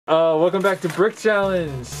Welcome back to Brick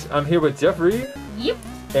Challenge. I'm here with Geoffrey. Yep.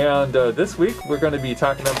 And this week we're going to be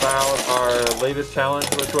talking about our latest challenge,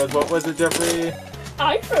 which was, what was it, Geoffrey?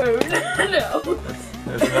 iPhone. No.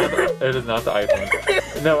 It is not the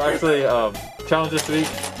iPhone. No, actually, challenge this week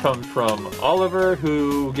comes from Oliver,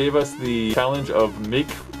 who gave us the challenge of make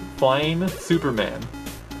flying Superman.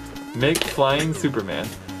 Make flying Superman.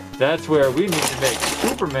 That's where we need to make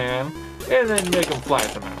Superman and then make him fly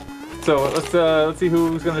somehow. So let's see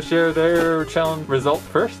who's gonna share their challenge result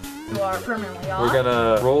first. You are permanently off. We're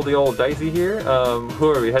gonna roll the old dicey here. Who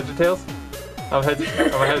are we? Heads or tails? I'm heads.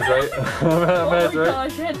 I'm heads, right? I'm heads, right?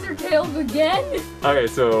 Gosh, heads or tails again? Okay,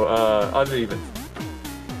 so odds or evens?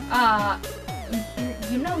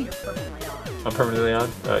 You know you're permanently on. I'm permanently on?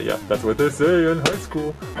 Yeah, that's what they say in high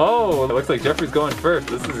school. Oh, it looks like Geoffrey's going first.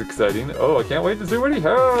 This is exciting. Oh, I can't wait to see what he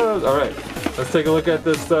has. All right, let's take a look at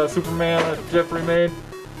this Superman that Geoffrey made.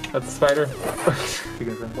 That's a spider.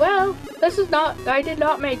 Well, this is not. I did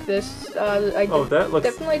not make this.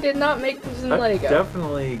 Definitely did not make this in Lego.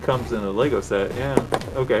 Definitely comes in a Lego set. Yeah.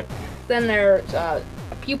 Okay. Then there's a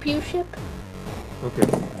pew pew ship. Okay.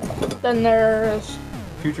 Then there's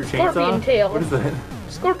Future Chainsaw. Scorpion tail. What is that?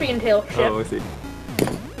 Scorpion tail ship. Oh, I see.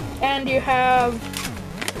 And you have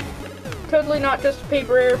totally not just a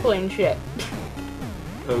paper airplane ship.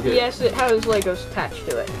 Okay. Yes, it has Legos attached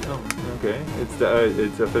to it. Oh, okay. It's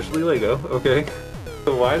officially Lego. Okay.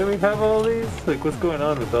 So why do we have all these? Like, what's going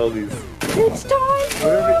on with all these? It's time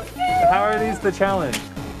for How are these the challenge?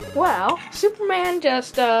 Well, Superman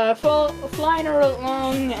just flying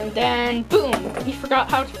along, and then boom, he forgot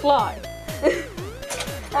how to fly.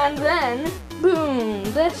 And then boom,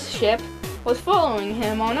 this ship was following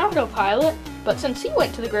him on autopilot, but since he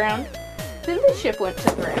went to the ground, then this ship went to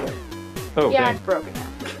the ground. Oh, yeah, dang. it's broken now.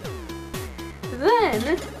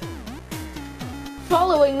 Then,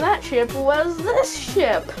 following that ship was this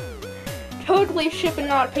ship. Totally a ship and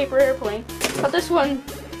not a paper airplane. But this one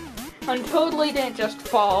totally didn't just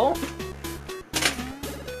fall.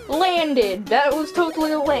 Landed. That was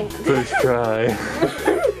totally a land. First try.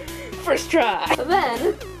 First try.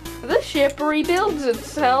 Then, the ship rebuilds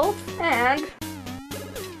itself and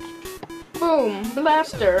boom,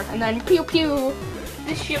 blaster. And then pew pew,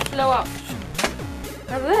 this ship blew up.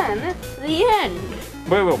 And then, the end.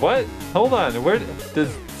 Wait, what? Hold on. Where does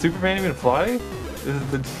Superman even fly?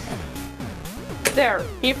 There,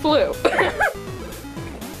 he flew.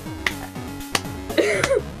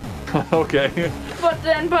 Okay. But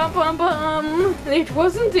then, it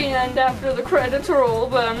wasn't the end after the credits roll.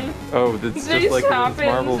 Then Oh, that's this just like happens,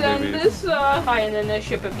 those Marvel and movies. this and then the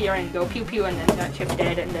ship appear and go pew pew, and then that ship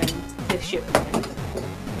dead, and then this ship,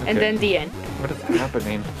 and then the end. What is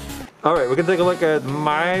happening? All right, we can take a look at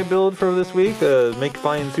my build for this week. Make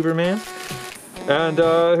flying Superman. And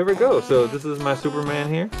here we go. So this is my Superman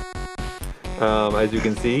here. As you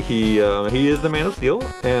can see, he is the Man of Steel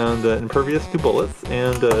and impervious to bullets.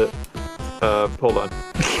 And hold on.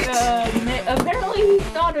 Apparently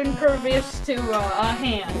he's not impervious to a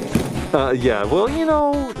hand. Yeah. Well, you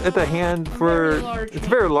know, at the hand it's a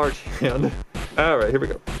very large hand. All right, here we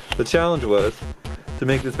go. The challenge was to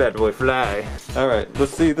make this bad boy fly. All right,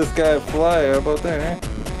 let's see this guy fly. How about that? Eh?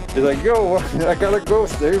 He's like, yo, I gotta go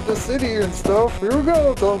save the city and stuff. Here we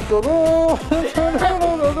go. Dun, dun, dun. I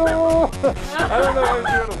don't know how to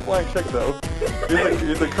do a flying check though.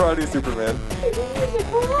 He's a karate Superman.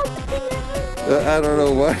 I don't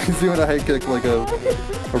know why he's doing a high kick like a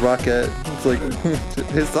rocket. It's like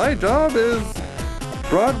his side job is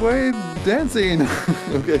Broadway dancing.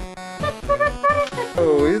 Okay.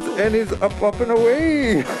 Oh, he's up and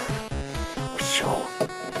away.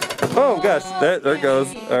 Oh gosh, there it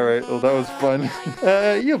goes. All right, well that was fun.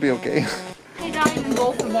 You'll be okay. Hey, not even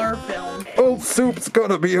both of our film. Old Soup's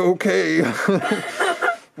gonna be okay.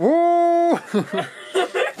 Woo!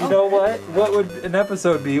 You know what? What would an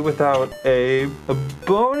episode be without a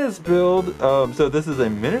bonus build? So this is a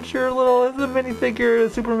miniature it's a minifigure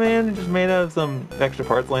of Superman, just made out of some extra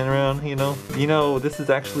parts laying around. You know, this is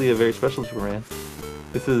actually a very special Superman.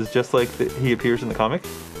 This is just like he appears in the comic.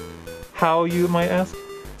 How, you might ask?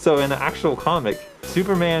 So in the actual comic,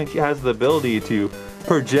 Superman has the ability to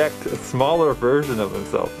project a smaller version of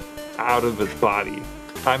himself out of his body.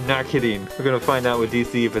 I'm not kidding. We're gonna find out with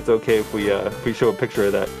DC if it's okay if we show a picture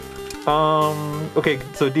of that. Okay,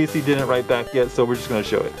 so DC didn't write back yet, so we're just gonna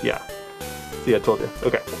show it. Yeah. See, I told you.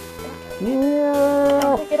 Okay.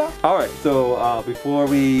 All right, so before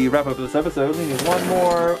we wrap up this episode, we need one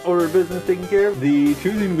more order of business taken care of. The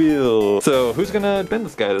choosing wheel. So who's gonna spin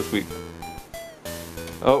this guy this week?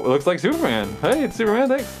 Oh, it looks like Superman. Hey, it's Superman.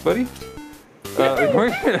 Thanks, buddy.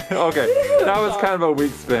 Okay, that was kind of a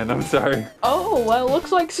weak spin. I'm sorry. Oh, well, it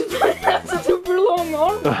looks like Superman has a super long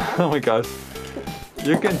arm. Oh my gosh.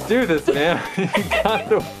 You can do this, man. You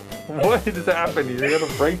gotta. What is happening? You're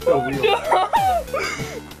gonna break the wheel.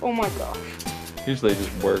 Oh my gosh. Usually it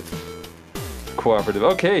just works. Cooperative.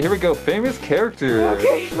 Okay, here we go. Famous character.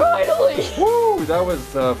 Okay, finally. Woo! That was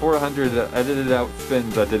 400 edited out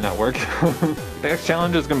spins that did not work. Next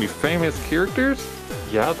challenge is gonna be famous characters.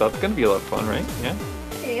 Yeah, that's gonna be a lot of fun, right? Yeah.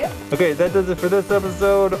 Yeah. Okay, that does it for this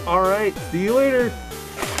episode. All right, see you later.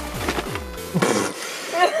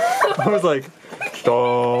 I was like,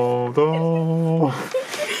 dum, dum.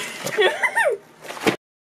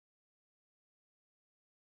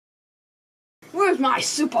 Where's my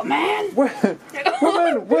Superman?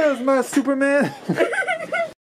 Woman, where's my Superman?